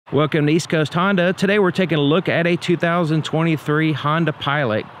Welcome to East Coast Honda. Today we're taking a look at a 2023 Honda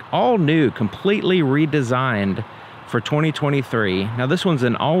Pilot, all new, completely redesigned for 2023. Now this one's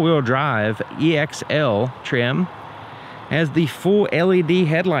an all-wheel drive EXL trim, has the full LED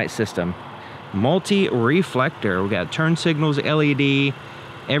headlight system, multi-reflector. We got turn signals, LED,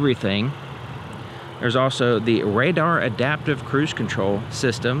 everything. There's also the radar adaptive cruise control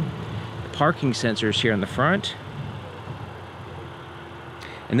system, parking sensors here in the front.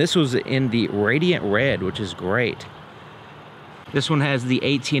 And this was in the radiant red, which is great. This one has the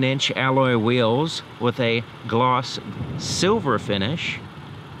 18-inch alloy wheels with a gloss silver finish.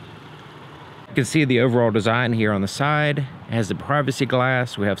 You can see the overall design here on the side. It has the privacy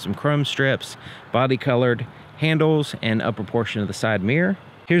glass. We have some chrome strips, body colored handles, and upper portion of the side mirror.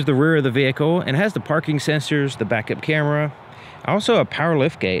 Here's the rear of the vehicle, and it has the parking sensors, the backup camera, also a power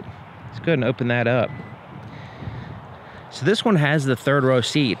lift gate. Let's go ahead and open that up. So this one has the third row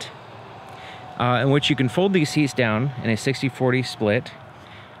seat, in which you can fold these seats down in a 60-40 split.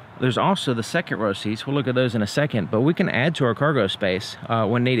 There's also the second row seats. We'll look at those in a second, but we can add to our cargo space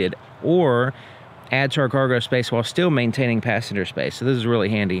when needed, or add to our cargo space while still maintaining passenger space. So this is really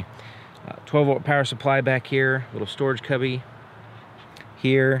handy. 12-volt power supply back here, little storage cubby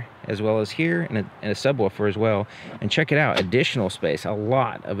here, as well as here, and a subwoofer as well. And check it out, additional space, a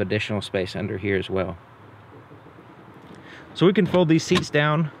lot of additional space under here as well. So we can fold these seats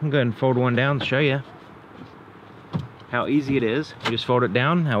down. I'm going to fold one down to show you how easy it is. We just fold it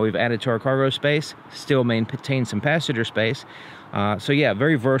down. Now we've added to our cargo space, still maintain some passenger space. So yeah,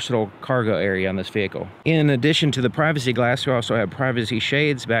 very versatile cargo area on this vehicle. In addition to the privacy glass, we also have privacy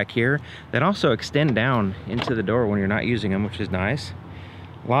shades back here that also extend down into the door when you're not using them, which is nice.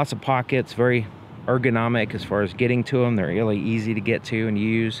 Lots of pockets, very ergonomic as far as getting to them. They're really easy to get to and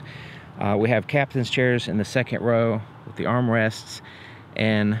use. We have captain's chairs in the second row with the armrests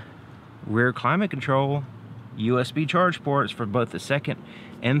and rear climate control, USB charge ports for both the second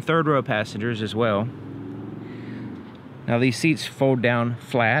and third row passengers as well. Now these seats fold down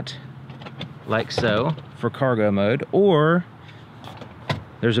flat like so for cargo mode, or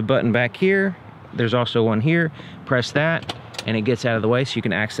there's a button back here. There's also one here. Press that and it gets out of the way so you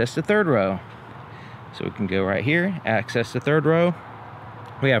can access the third row. So we can go right here, access the third row.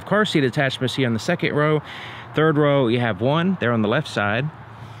 We have car seat attachments here on the second row. Third row, you have one there on the left side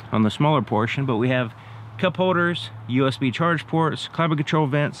on the smaller portion, but we have cup holders, USB charge ports, climate control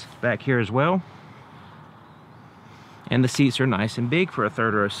vents back here as well. And the seats are nice and big for a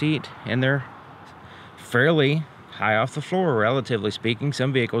third row seat, and they're fairly high off the floor, relatively speaking.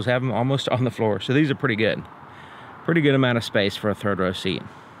 Some vehicles have them almost on the floor, so these are pretty good. Pretty good amount of space for a third row seat,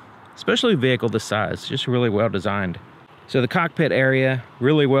 especially a vehicle this size, just really well designed. So the cockpit area,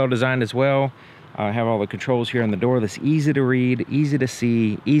 really well designed as well. Have all the controls here on the door that's easy to read, easy to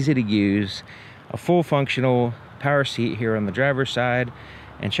see, easy to use. A full functional power seat here on the driver's side.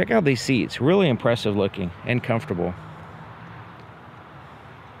 And check out these seats, really impressive looking and comfortable.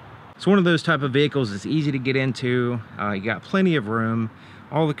 It's one of those type of vehicles that's easy to get into. You got plenty of room.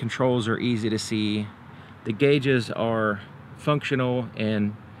 All the controls are easy to see. The gauges are functional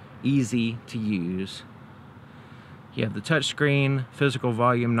and easy to use. You have the touchscreen, physical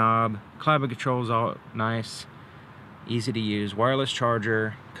volume knob, climate controls, all nice, easy to use, wireless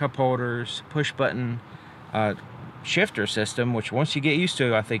charger, cup holders, push button, shifter system, which once you get used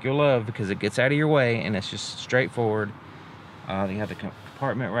to, I think you'll love because it gets out of your way and it's just straightforward. You have the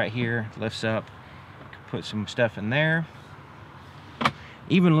compartment right here, lifts up, put some stuff in there.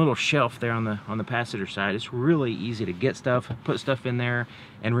 Even a little shelf there on the passenger side. It's really easy to get stuff, put stuff in there,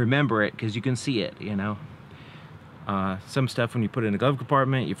 and remember it because you can see it, you know. Some stuff when you put it in the glove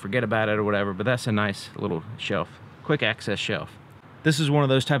compartment, you forget about it or whatever, but that's a nice little shelf, quick access shelf. This is one of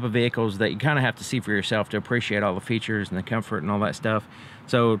those type of vehicles that you kind of have to see for yourself to appreciate all the features and the comfort and all that stuff.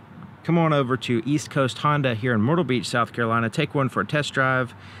 So come on over to East Coast Honda here in Myrtle Beach, South Carolina. Take one for a test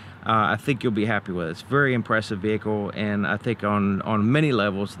drive. I think you'll be happy with it. It's a very impressive vehicle, and I think on many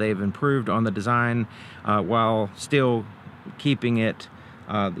levels they've improved on the design while still keeping it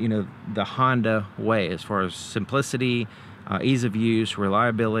you know, the Honda way as far as simplicity, ease of use,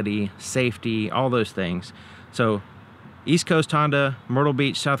 reliability, safety, all those things. So East Coast Honda, Myrtle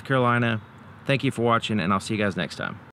Beach, South Carolina. Thank you for watching, and I'll see you guys next time.